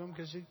could talk to them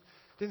because she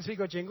didn't speak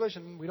much English,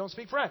 and we don't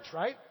speak French,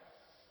 right?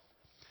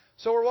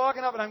 So we're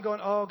walking up, and I'm going,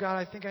 oh, God,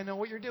 I think I know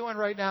what you're doing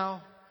right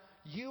now.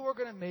 You are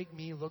going to make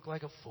me look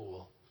like a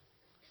fool.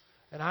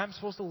 And I'm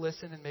supposed to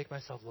listen and make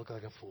myself look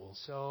like a fool.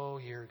 So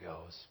here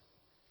goes.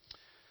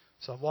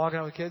 So I'm walking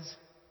out with kids.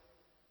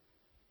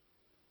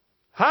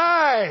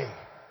 Hi!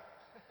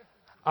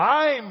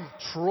 I'm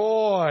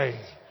Troy.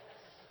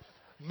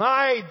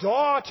 My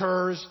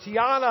daughters,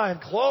 Tiana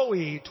and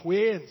Chloe,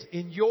 twins,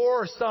 in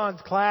your son's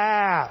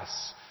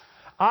class.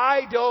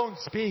 I don't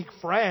speak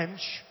French.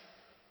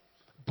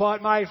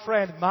 But my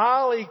friend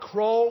Molly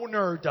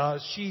Kroner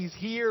does. She's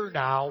here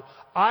now.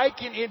 I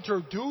can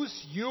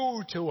introduce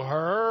you to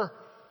her.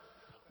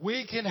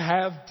 We can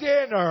have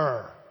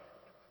dinner.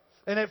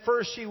 And at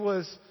first she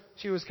was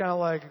kind of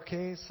like,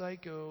 okay,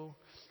 psycho.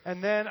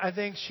 And then I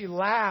think she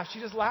laughed.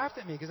 She just laughed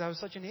at me because I was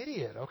such an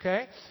idiot,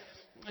 okay?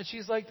 And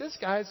she's like, this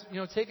guy's,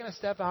 taking a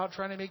step out,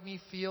 trying to make me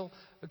feel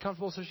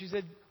comfortable. So she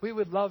said, we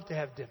would love to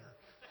have dinner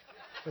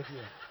with you.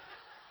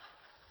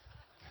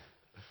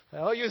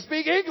 Well, you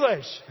speak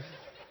English.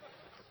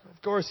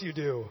 Of course you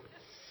do.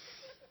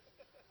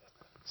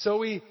 So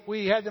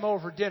we had them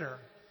over for dinner.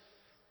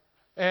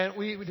 And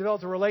we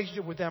developed a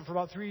relationship with them for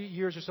about 3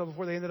 years or so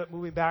before they ended up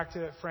moving back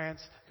to France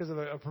because of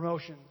a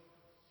promotion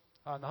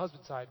on the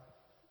husband's side.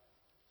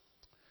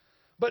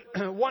 But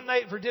one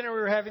night for dinner, we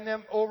were having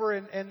them over,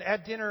 and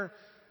at dinner,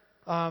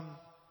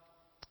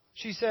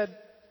 she said,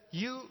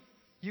 you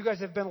guys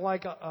have been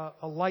like a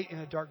light in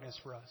the darkness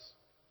for us.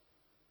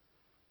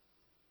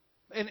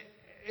 And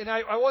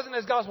I wasn't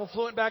as gospel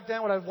fluent back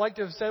then. What I'd like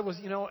to have said was,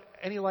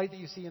 any light that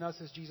you see in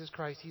us is Jesus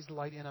Christ. He's the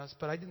light in us.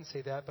 But I didn't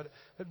say that. But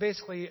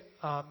basically,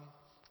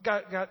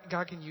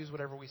 God can use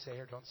whatever we say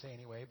or don't say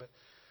anyway. But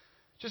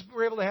just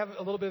we're able to have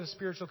a little bit of a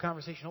spiritual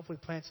conversation, hopefully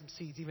plant some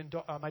seeds. Even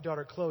my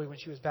daughter Chloe, when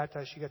she was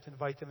baptized, she got to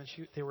invite them, and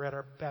they were at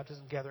our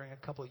baptism gathering a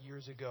couple of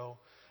years ago,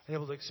 and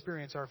able to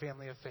experience our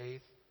family of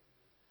faith.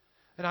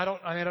 And I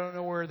don't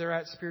know where they're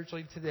at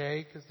spiritually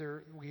today because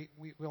we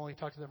only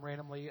talk to them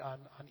randomly on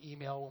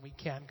email when we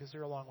can because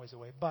they're a long ways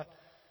away. But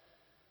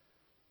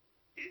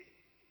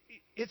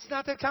it's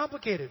not that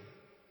complicated.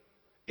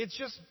 It's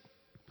just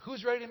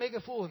who's ready to make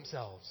a fool of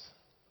themselves.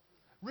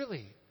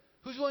 Really.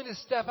 Who's willing to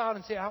step out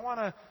and say, I want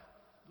to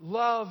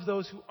love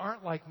those who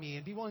aren't like me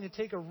and be willing to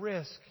take a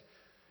risk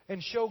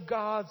and show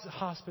God's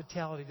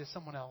hospitality to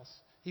someone else,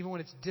 even when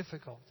it's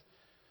difficult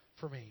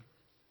for me.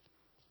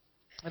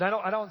 And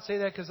I don't say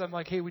that because I'm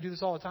like, hey, we do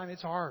this all the time.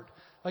 It's hard.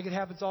 Like it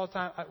happens all the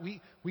time.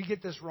 We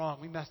get this wrong.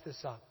 We mess this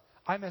up.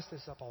 I mess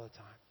this up all the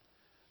time.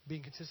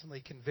 Being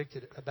consistently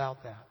convicted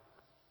about that.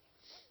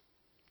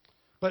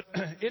 But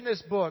in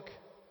this book,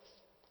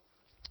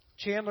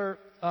 Chandler,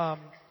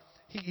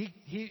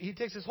 he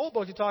takes this whole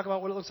book to talk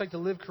about what it looks like to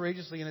live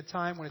courageously in a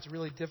time when it's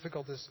really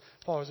difficult as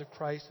followers of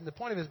Christ. And the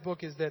point of his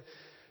book is that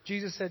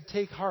Jesus said,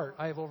 take heart,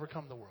 I have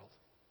overcome the world.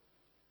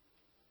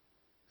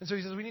 And so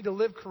he says we need to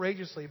live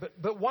courageously.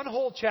 But one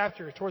whole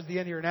chapter towards the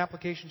end here, an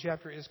application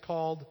chapter, is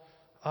called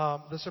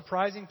The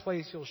Surprising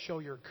Place You'll Show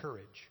Your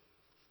Courage.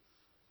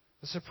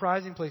 The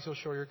surprising place you'll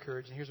show your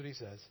courage. And here's what he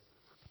says.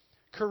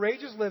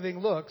 Courageous living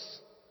looks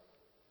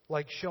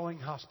like showing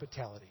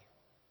hospitality.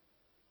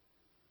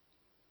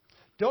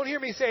 Don't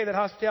hear me say that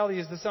hospitality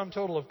is the sum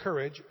total of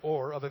courage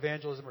or of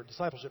evangelism or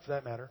discipleship for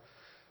that matter.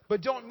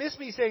 But don't miss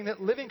me saying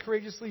that living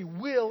courageously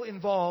will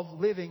involve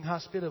living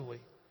hospitably.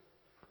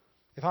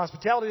 If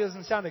hospitality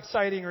doesn't sound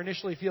exciting or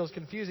initially feels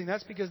confusing,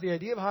 that's because the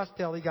idea of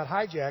hospitality got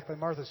hijacked by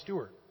Martha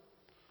Stewart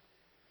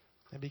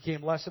and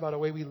became less about a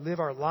way we live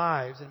our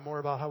lives and more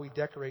about how we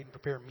decorate and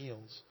prepare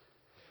meals.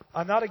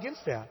 I'm not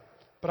against that,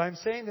 but I'm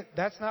saying that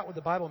that's not what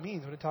the Bible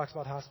means when it talks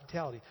about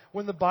hospitality.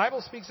 When the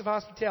Bible speaks of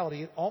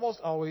hospitality, it almost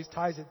always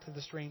ties it to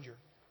the stranger.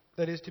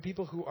 That is, to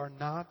people who are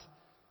not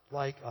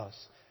like us.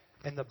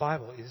 And the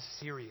Bible is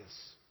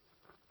serious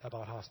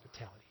about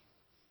hospitality.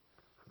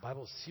 The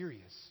Bible is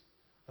serious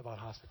about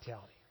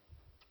hospitality.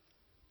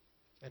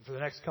 And for the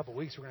next couple of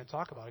weeks, we're going to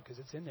talk about it because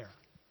it's in there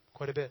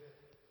quite a bit.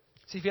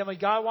 See, family,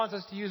 God wants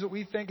us to use what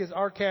we think is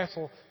our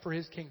castle for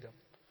His kingdom.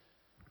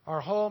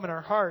 Our home and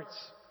our hearts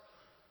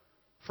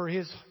for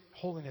His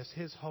holiness,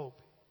 His hope,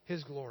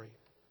 His glory.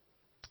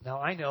 Now,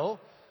 I know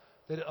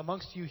that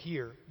amongst you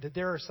here, that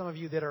there are some of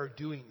you that are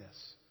doing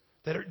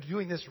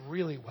this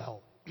really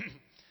well.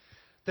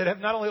 That have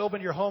not only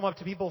opened your home up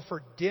to people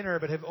for dinner,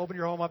 but have opened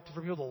your home up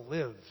for people to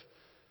live.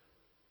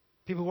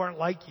 People who aren't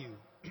like you.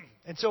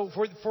 And so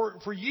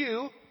for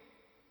you,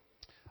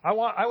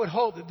 I would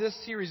hope that this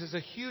series is a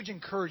huge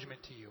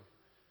encouragement to you.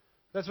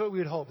 That's what we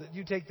would hope, that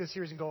you take this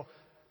series and go,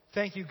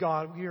 thank you,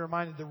 God. We are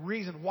reminded the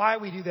reason why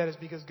we do that is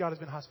because God has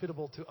been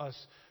hospitable to us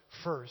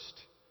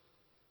first.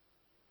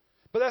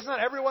 But that's not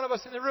every one of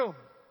us in the room.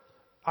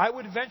 I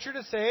would guess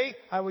to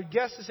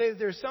say that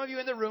there's some of you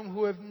in the room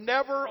who have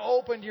never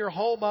opened your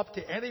home up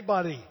to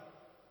anybody.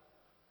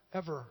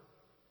 Ever.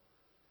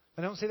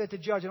 I don't say that to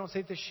judge. I don't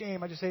say it to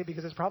shame. I just say it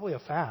because it's probably a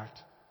fact.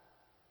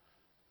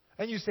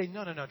 And you say,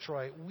 no,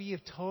 Troy. We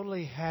have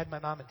totally had my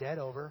mom and dad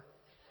over.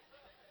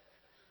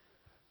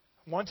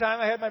 One time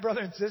I had my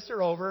brother and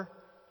sister over.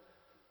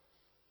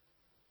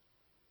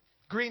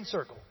 Green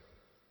circle.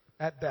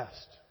 At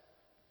best.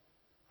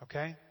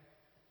 Okay?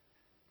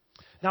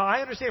 Now,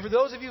 I understand for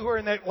those of you who are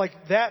in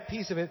that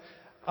piece of it,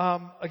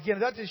 again,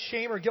 not to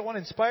shame or guilt, want to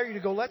inspire you to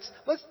go,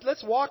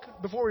 let's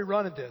walk before we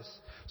run at this.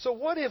 So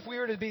what if we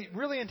were to be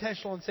really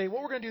intentional and say,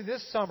 what we're going to do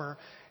this summer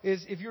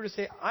is if you were to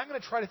say, I'm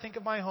going to try to think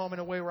of my home in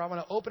a way where I'm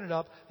going to open it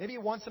up maybe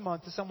once a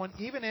month to someone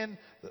even in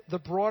the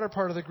broader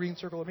part of the green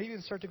circle, or maybe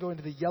even start to go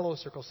into the yellow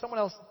circle. Someone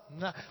else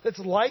that's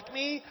like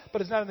me,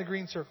 but it's not in the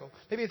green circle.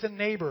 Maybe it's a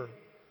neighbor.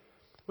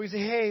 We say,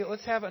 hey,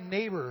 let's have a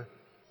neighbor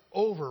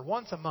over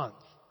once a month.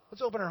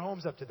 Let's open our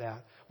homes up to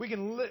that. We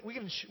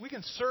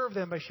can serve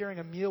them by sharing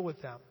a meal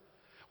with them.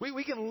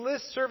 We can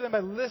serve them by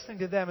listening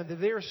to them and to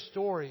their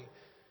story.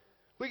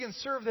 We can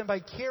serve them by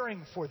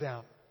caring for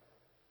them.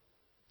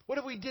 What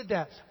if we did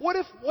that? What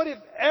if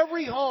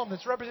every home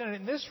that's represented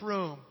in this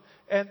room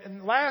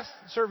and last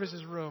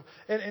service's room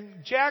and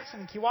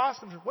Jackson,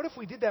 Kiwaskim's room, what if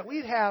we did that?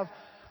 We'd have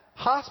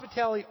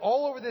hospitality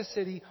all over this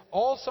city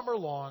all summer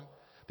long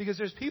because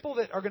there's people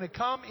that are going to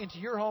come into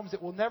your homes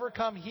that will never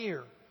come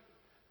here.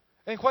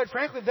 And quite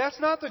frankly, that's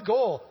not the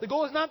goal. The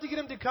goal is not to get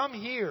them to come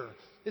here.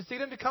 It's to get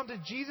them to come to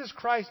Jesus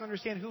Christ and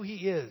understand who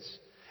He is.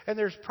 And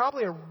there's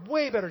probably a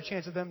way better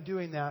chance of them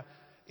doing that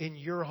in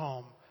your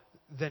home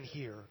than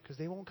here, because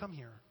they won't come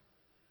here.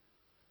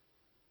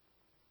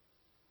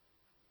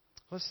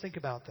 Let's think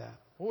about that.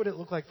 What would it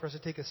look like for us to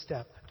take a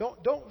step?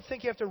 Don't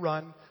think you have to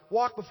run.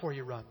 Walk before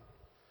you run.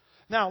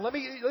 Now, let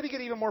me get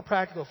even more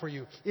practical for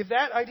you. If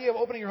that idea of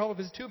opening your home up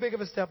is too big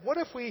of a step, what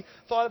if we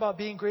thought about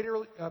being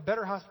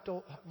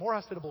more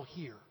hospitable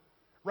here,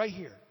 right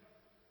here?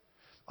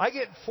 I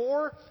get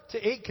 4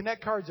 to 8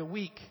 Connect cards a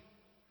week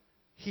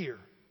here.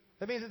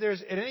 That means that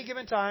there's, at any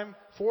given time,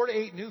 4 to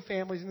 8 new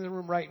families in the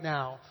room right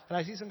now. And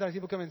I see sometimes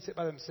people come and sit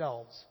by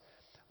themselves.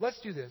 Let's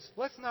do this.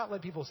 Let's not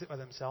let people sit by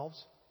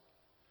themselves.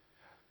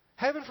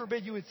 Heaven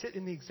forbid you would sit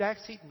in the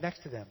exact seat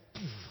next to them.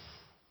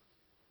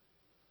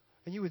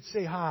 And you would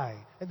say hi.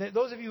 And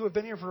those of you who have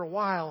been here for a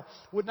while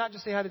would not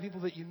just say hi to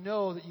people that you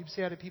know, that you'd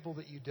say hi to people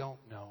that you don't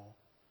know.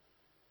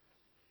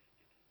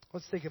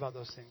 Let's think about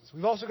those things.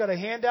 We've also got a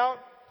handout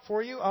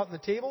for you out on the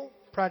table,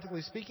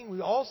 practically speaking.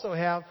 We also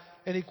have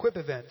an Equip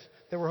event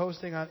that we're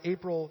hosting on May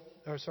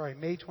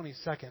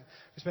 22nd.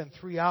 We spend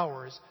 3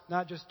 hours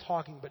not just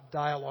talking but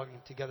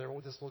dialoguing together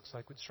what this looks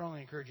like. We'd strongly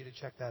encourage you to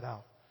check that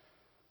out.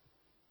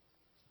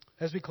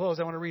 As we close,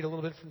 I want to read a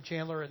little bit from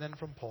Chandler and then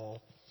from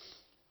Paul.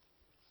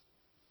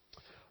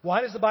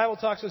 Why does the Bible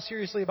talk so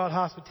seriously about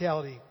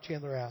hospitality?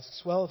 Chandler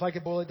asks. Well, if I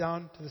could boil it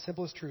down to the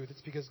simplest truth,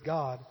 it's because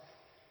God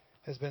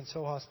has been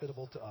so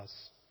hospitable to us.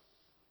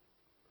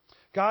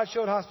 God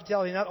showed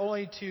hospitality not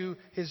only to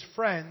His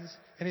friends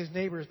and His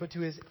neighbors, but to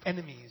His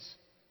enemies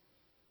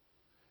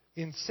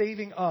in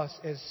saving us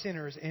as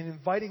sinners and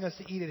inviting us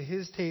to eat at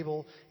His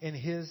table in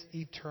His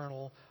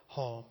eternal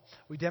home.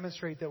 We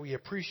demonstrate that we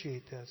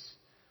appreciate this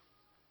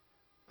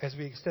as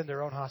we extend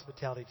our own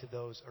hospitality to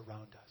those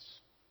around us.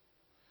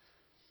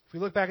 If we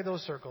look back at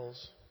those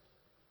circles,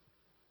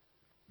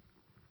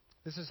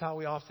 this is how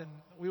we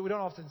don't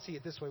often see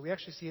it this way. We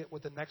actually see it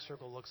what the next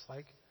circle looks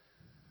like,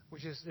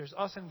 which is there's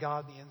us and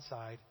God on the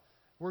inside.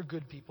 we're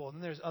good people. And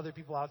then there's other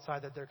people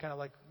outside that they're kind of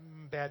like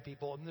bad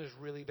people. And then there's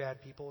really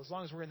bad people. As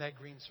long as we're in that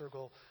green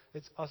circle,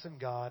 it's us and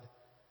God.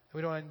 And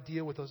we don't want to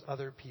deal with those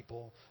other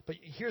people. But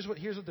here's what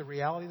the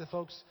reality of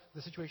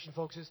the situation,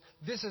 folks, is.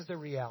 This is the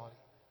reality.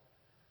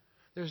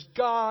 There's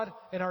God,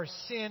 and our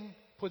sin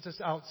puts us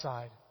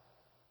outside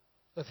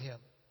of Him.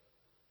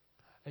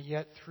 And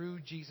yet, through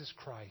Jesus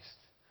Christ,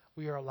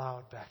 we are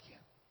allowed back in.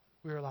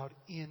 We are allowed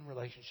in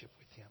relationship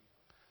with Him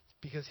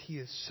because He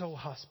is so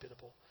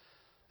hospitable.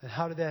 And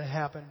how did that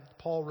happen?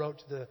 Paul wrote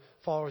to the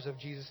followers of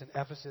Jesus in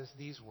Ephesus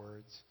these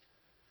words.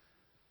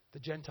 The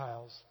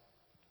Gentiles,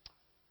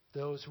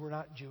 those who were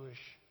not Jewish.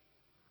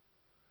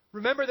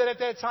 Remember that at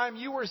that time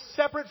you were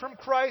separate from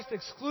Christ,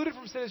 excluded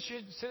from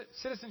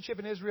citizenship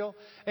in Israel,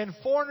 and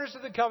foreigners to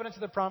the covenants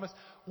of the promise,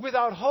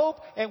 without hope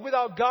and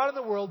without God in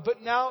the world.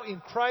 But now in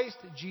Christ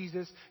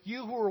Jesus,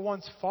 you who were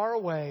once far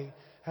away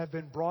have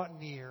been brought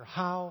near.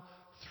 How?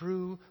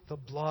 Through the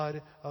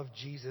blood of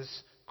Jesus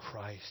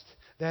Christ.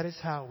 That is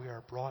how we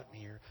are brought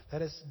near.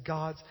 That is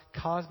God's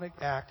cosmic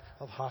act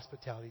of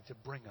hospitality to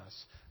bring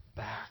us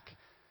back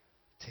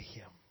to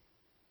Him.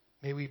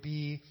 May we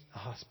be a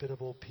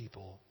hospitable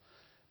people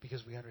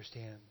because we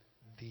understand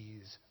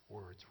these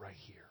words right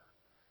here.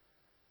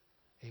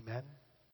 Amen.